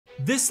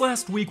This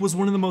last week was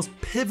one of the most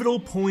pivotal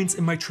points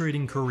in my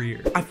trading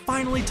career. I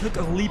finally took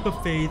a leap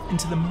of faith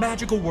into the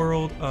magical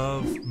world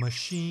of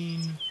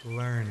machine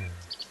learning.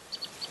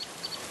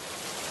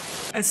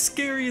 As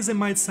scary as it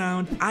might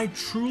sound, I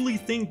truly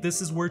think this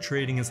is where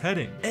trading is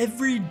heading.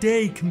 Every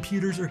day,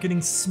 computers are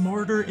getting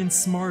smarter and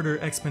smarter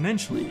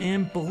exponentially,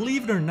 and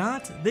believe it or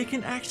not, they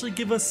can actually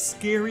give us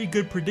scary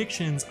good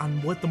predictions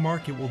on what the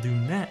market will do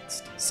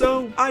next.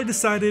 So I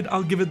decided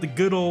I'll give it the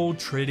good old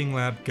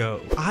TradingLab go.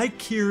 I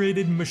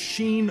curated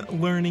machine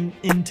learning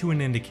into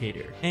an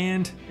indicator,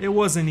 and it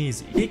wasn't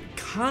easy. It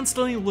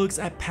constantly looks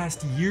at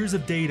past years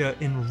of data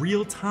in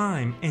real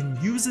time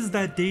and uses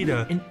that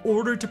data in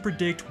order to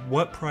predict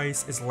what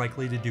price is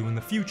likely to do in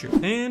the future.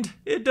 And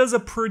it does a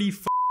pretty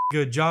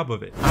good job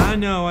of it. I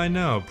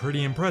know,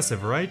 pretty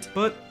impressive, right?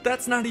 But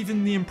that's not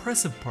even the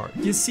impressive part.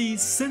 You see,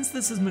 since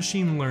this is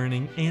machine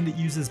learning and it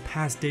uses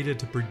past data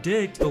to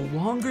predict, the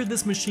longer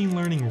this machine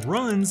learning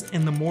runs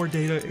and the more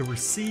data it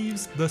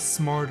receives, the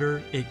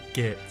smarter it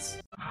gets.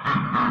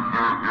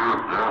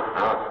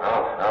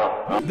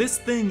 This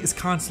thing is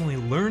constantly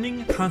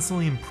learning,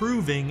 constantly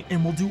improving,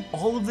 and will do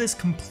all of this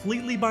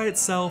completely by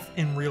itself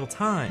in real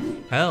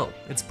time. Hell,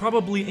 it's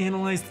probably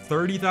analyzed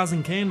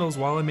 30,000 candles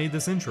while I made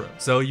this intro.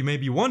 So you may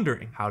be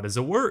wondering, how does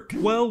it work?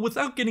 Well,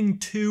 without getting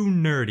too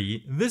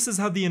nerdy, this is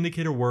how the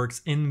indicator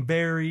works in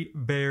very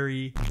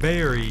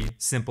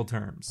simple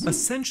terms.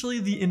 Essentially,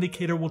 the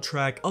indicator will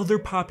track other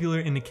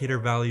popular indicator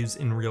values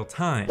in real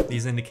time.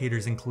 These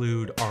indicators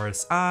include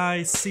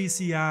RSI,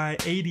 CCI,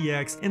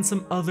 ADX, and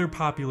some other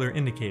popular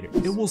indicators.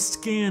 It will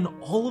scan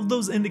all of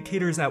those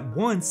indicators at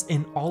once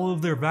and all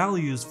of their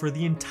values for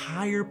the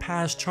entire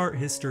past chart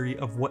history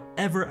of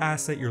whatever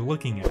asset you're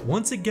looking at.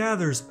 Once it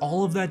gathers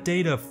all of that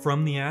data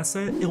from the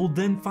asset, it will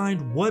then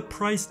find what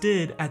price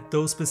did at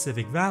those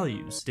specific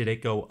values. Did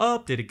it go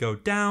up, did it go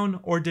down,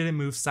 or did it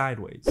move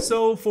sideways?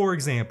 So for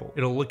example,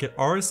 it'll look at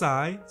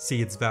RSI,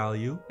 see its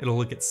value, it'll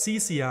look at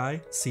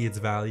CCI, see its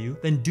value,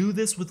 then do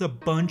this with a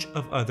bunch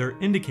of other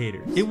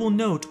indicators. It will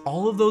note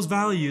all of those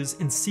values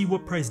and see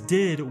what price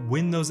did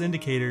when those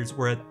indicators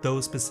were at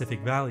those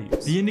specific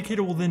values. The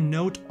indicator will then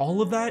note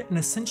all of that and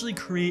essentially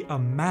create a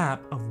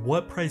map of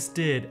what price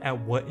did at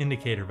what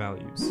indicator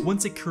values.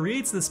 Once it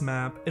creates this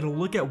map, it'll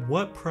look at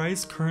what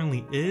price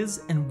currently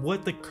is and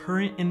what the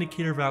current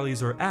indicator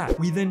values are at.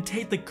 We then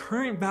take the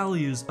current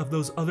values of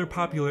those other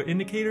popular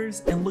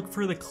indicators and look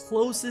for the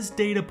closest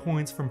data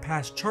points from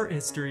past chart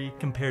history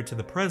compared to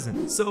the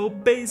present. So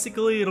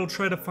basically, it'll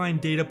try to find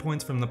data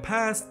points from the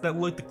past that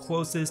look the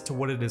closest to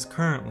what it is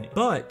currently.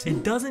 But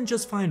it doesn't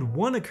just find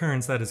one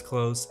occurrence that is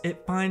close,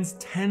 it finds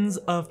tens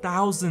of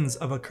thousands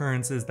of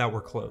occurrences that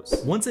were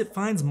close. Once it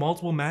finds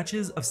multiple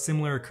matches of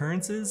similar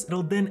occurrences,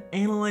 it'll then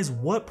analyze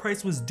what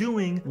price was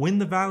doing when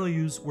the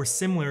values were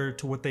similar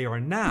to what they are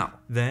now.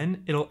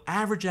 Then it'll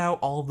average out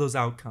all of those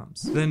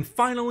outcomes. Then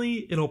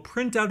finally, it'll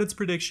print out its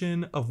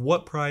prediction of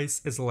what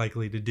price is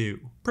likely to do.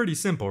 Pretty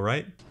simple,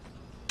 right?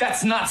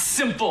 That's not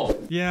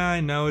simple! Yeah, I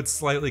know it's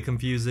slightly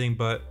confusing,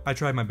 but I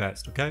tried my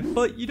best, okay?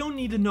 But you don't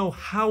need to know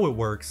how it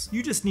works,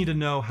 you just need to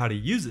know how to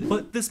use it.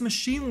 But this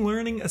machine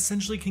learning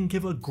essentially can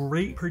give a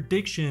great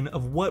prediction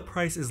of what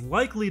price is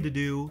likely to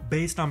do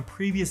based on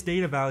previous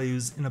data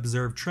values and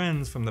observed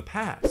trends from the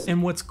past.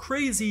 And what's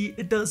crazy,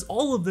 it does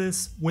all of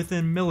this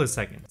within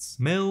milliseconds.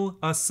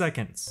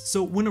 Milliseconds.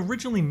 So when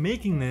originally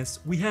making this,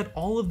 we had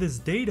all of this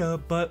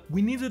data, but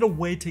we needed a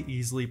way to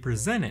easily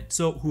present it.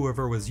 So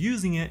whoever was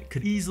using it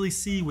could easily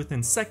see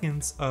within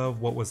seconds of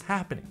what was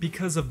happening.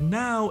 Because of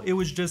now, it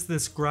was just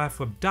this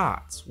graph of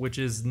dots, which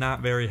is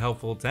not very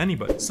helpful to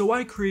anybody. So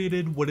I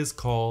created what is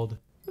called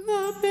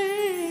the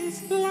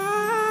baseline.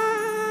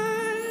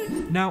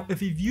 Now,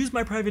 if you've used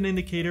my private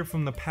indicator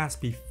from the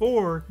past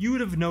before, you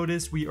would have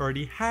noticed we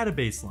already had a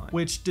baseline,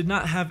 which did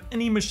not have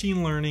any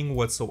machine learning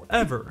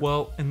whatsoever.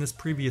 Well, in this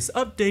previous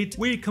update,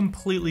 we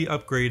completely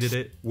upgraded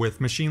it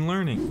with machine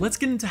learning. Let's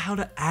get into how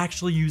to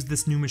actually use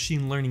this new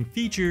machine learning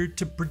feature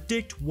to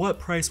predict what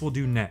price will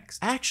do next.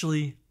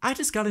 Actually, I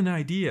just got an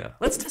idea.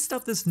 Let's test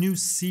out this new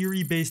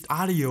Siri-based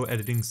audio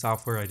editing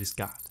software I just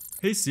got.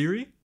 Hey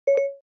Siri,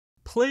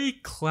 play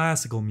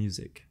classical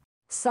music.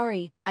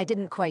 Sorry, I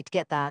didn't quite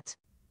get that.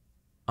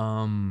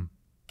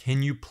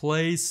 Can you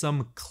play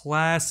some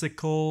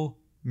classical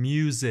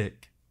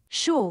music?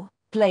 Sure,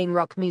 playing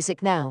rock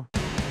music now.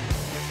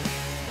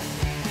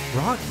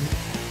 Rock?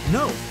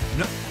 No,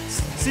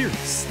 Siri,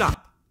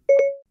 stop.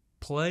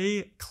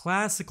 Play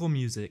classical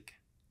music.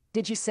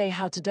 Did you say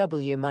how to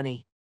double your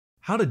money?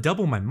 How to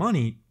double my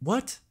money?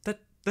 What? That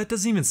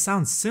doesn't even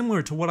sound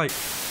similar to what I...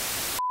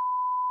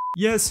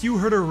 Yes, you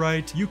heard her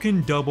right. You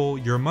can double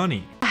your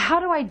money. How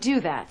do I do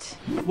that?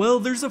 Well,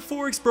 there's a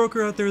Forex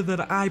broker out there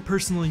that I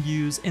personally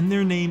use, and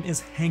their name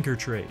is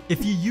HankerTrade.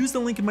 If you use the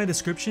link in my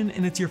description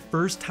and it's your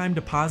first time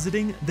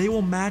depositing, they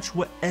will match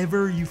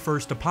whatever you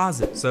first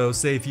deposit. So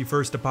say if you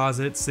first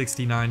deposit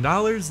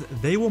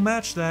 $69, they will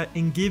match that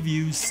and give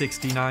you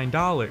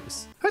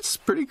 $69. That's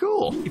pretty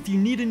cool. If you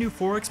need a new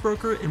Forex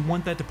broker and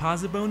want that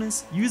deposit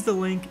bonus, use the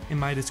link in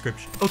my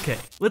description. Okay,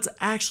 let's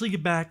actually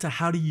get back to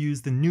how to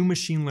use the new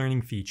machine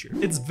learning feature.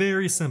 It's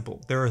very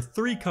simple. There are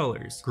 3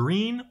 colors: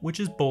 green,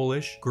 which is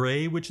bullish,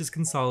 gray, which is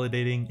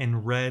consolidating,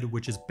 and red,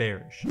 which is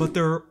bearish. But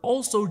there are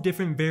also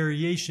different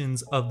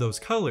variations of those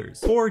colors.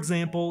 For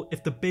example,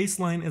 if the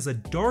baseline is a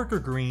darker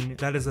green,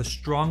 that is a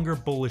stronger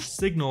bullish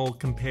signal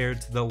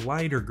compared to the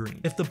lighter green.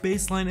 If the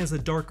baseline is a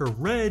darker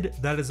red,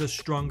 that is a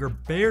stronger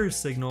bearish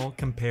signal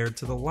compared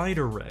to the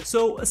lighter red.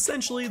 So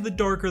essentially, the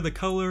darker the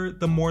color,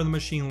 the more the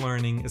machine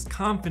learning is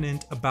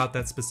confident about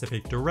that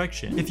specific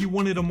direction. If you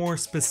wanted a more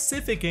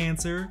specific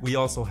answer, we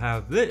also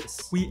have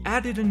this. We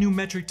added a new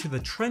metric to the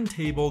trend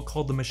table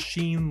called the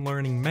machine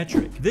learning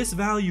metric. This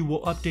value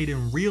will update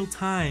in real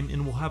time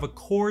and will have a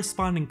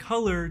corresponding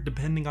color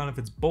depending on if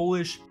it's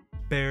bullish,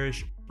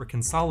 bearish, or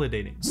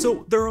consolidating.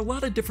 So there are a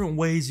lot of different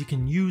ways you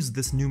can use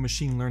this new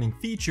machine learning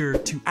feature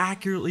to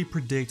accurately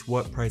predict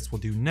what price will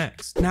do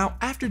next. Now,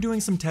 after doing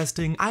some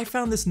testing, I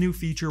found this new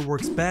feature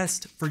works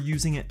best for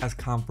using it as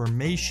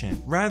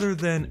confirmation rather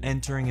than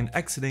entering and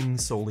exiting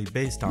solely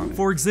based on it.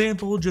 For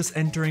example, just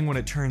entering when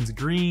it turns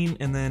green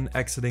and then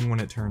exiting when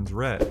it turns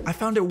red. I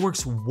found it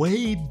works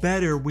way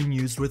better when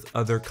used with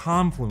other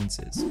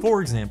confluences. For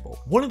example,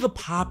 one of the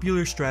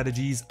popular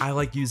strategies I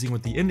like using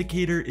with the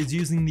indicator is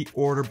using the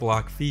order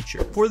block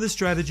feature. For this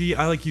strategy,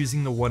 I like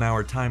using the 1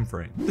 hour time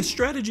frame. The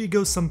strategy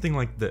goes something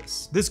like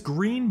this. This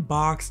green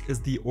box is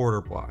the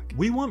order block.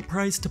 We want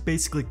price to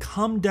basically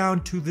come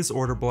down to this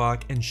order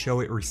block and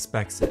show it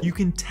respects it. You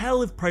can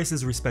tell if price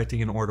is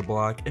respecting an order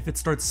block if it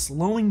starts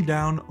slowing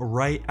down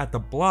right at the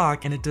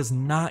block and it does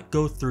not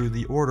go through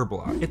the order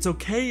block. It's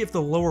okay if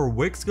the lower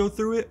wicks go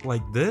through it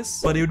like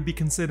this, but it would be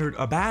considered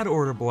a bad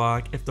order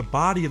block if the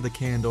body of the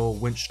candle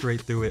went straight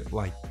through it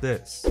like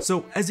this.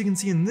 So as you can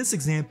see in this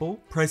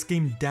example, price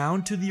came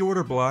down to the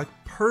order block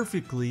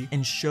perfectly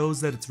and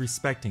shows that it's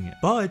respecting it.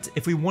 But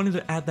if we wanted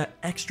to add that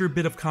extra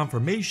bit of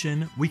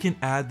confirmation, we can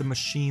add the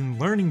machine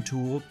learning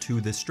tool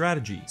to this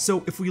strategy.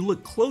 So if we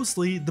look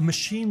closely, the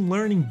machine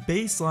learning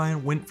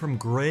baseline went from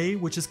gray,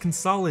 which is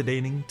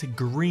consolidating, to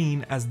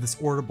green as this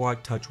order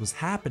block touch was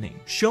happening,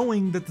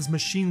 showing that this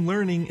machine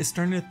learning is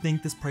starting to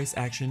think this price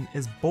action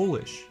is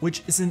bullish,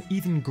 which is an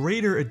even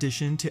greater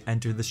addition to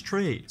enter this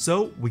trade.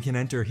 So we can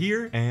enter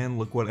here and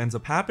look what ends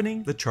up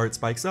happening. The chart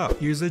spikes up.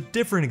 Here's a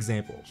different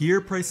example. Here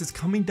price is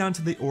coming down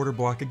to the order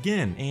block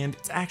again, and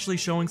it's actually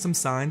showing some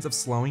signs of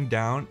slowing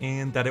down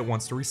and that it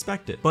wants to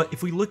respect it. But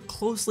if we look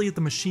closely at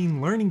the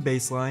machine learning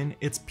baseline,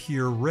 it's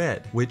pure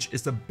red, which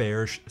is a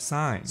bearish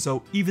sign.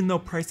 So even though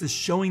price is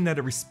showing that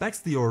it respects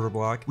the order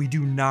block, we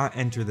do not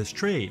enter this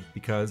trade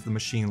because the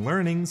machine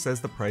learning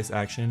says the price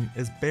action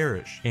is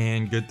bearish.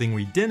 And good thing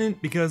we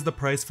didn't, because the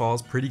price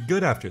falls pretty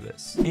good after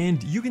this.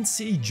 And you can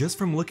see just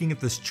from looking at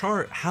this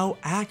chart how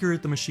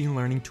accurate the machine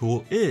learning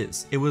tool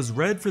is. It was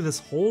red for this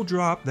whole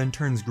drop, then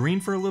turns green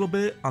for a little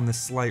bit on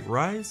this slight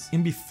rise,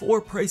 and before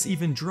price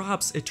even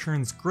drops, it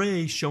turns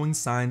gray, showing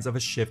signs of a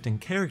shift in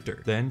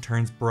character, then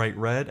turns bright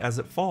red as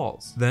it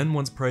falls. Then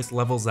once price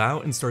levels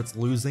out and starts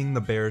losing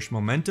the bearish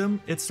momentum,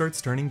 it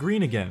starts turning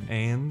green again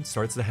and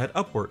starts to head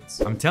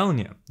upwards. I'm telling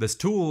you, this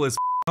tool is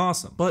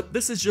awesome. But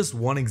this is just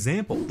one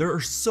example. There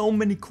are so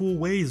many cool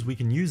ways we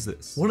can use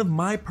this. One of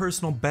my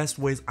personal best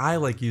ways I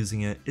like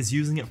using it is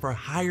using it for a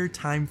higher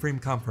time frame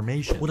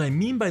confirmation. What I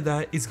mean by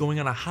that is going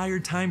on a higher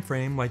time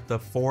frame like the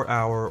 4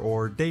 hour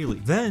or daily,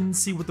 then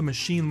see what the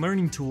machine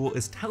learning tool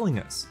is telling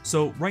us.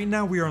 So right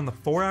now we are on the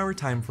 4 hour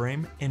time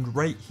frame, and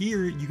right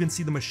here you can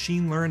see the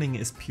machine learning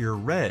is pure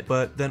red,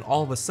 but then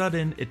all of a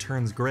sudden it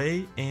turns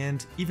gray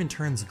and even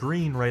turns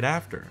green right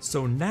after.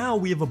 So now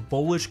we have a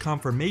bullish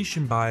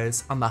confirmation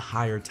bias on the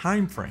higher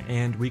time frame,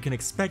 and we can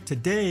expect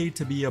today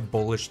to be a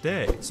bullish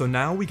day. So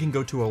now we can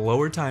go to a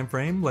lower time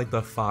frame like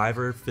the 5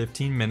 or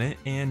 15 minute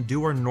and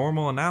do our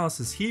normal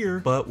analysis here,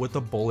 but with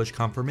a bullish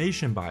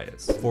confirmation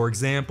bias. For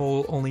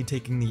example, only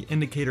taking the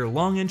indicator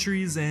long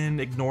entries and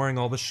ignoring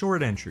all the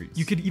short entries.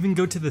 You could even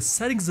go to the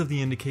settings of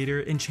the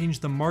indicator and change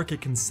the market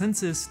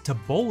consensus to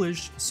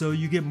bullish so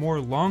you get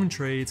more long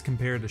trades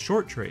compared to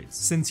short trades,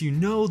 since you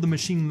know the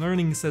machine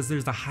learning says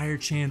there's a higher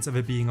chance of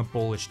it being a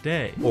bullish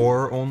day,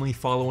 or only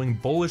following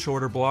bullish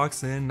order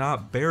blocks and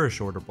not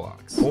bearish order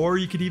blocks. Or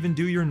you could even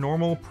do your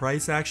normal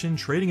price action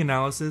trading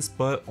analysis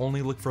but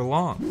only look for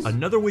longs.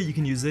 Another way you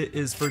can use it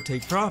is for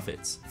take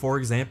profits. For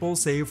example,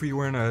 say if we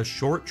were in a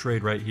short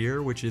trade right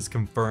here, which is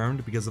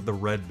confirmed because of the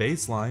red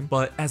baseline,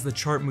 but as the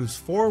chart moves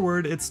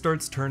forward it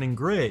starts turning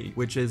gray,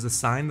 which is a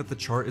sign that the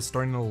chart is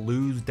starting to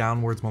lose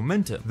downwards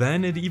momentum.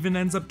 Then it even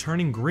ends up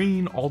turning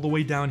green all the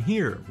way down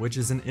here, which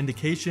is an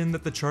indication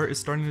that the chart is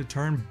starting to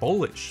turn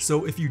bullish.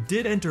 So if you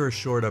did enter a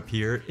short up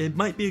here, it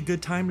might be a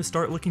good time to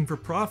start looking for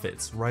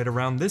profits right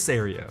around this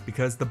area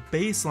because the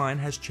baseline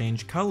has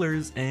changed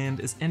colors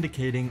and is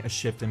indicating a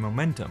shift in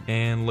momentum.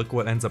 And look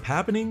what ends up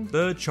happening,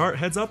 the chart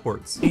heads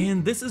upwards.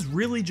 And this is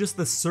really just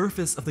the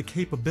surface of the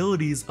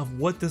capabilities of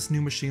what this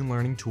new machine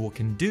learning tool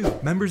can do.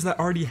 Members that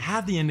already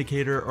have the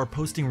indicator are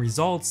posting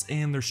results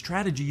and their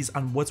strategies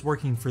on what's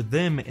working for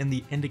them in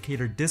the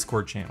indicator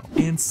Discord channel.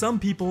 And some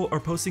people are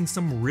posting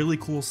some really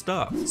cool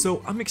stuff.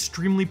 So I'm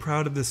extremely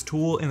proud of this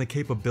tool and the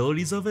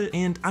capabilities of it,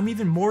 and I'm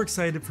even more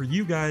excited for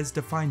you guys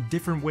to find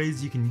different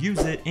ways you can use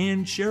it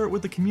and share it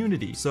with the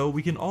community so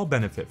we can all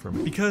benefit from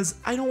it. Because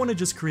I don't want to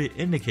just create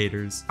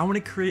indicators, I want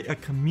to create a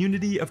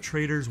community of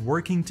traders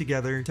working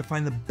together to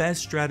find the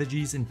best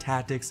strategies and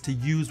tactics to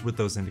use with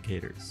those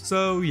indicators.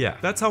 So yeah,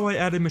 that's how I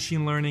added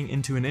machine learning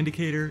into an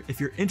indicator. If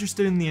you're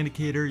interested in the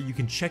indicator, you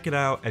can check it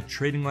out at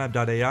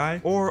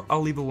tradinglab.ai, or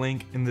I'll leave a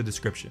link in the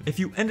description. If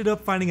you ended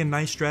up finding a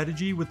nice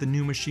strategy with the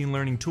new machine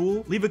learning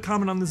tool, leave a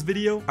comment on this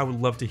video. I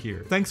would love to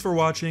hear. Thanks for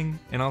watching,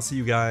 and I'll see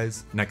you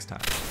guys next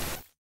time.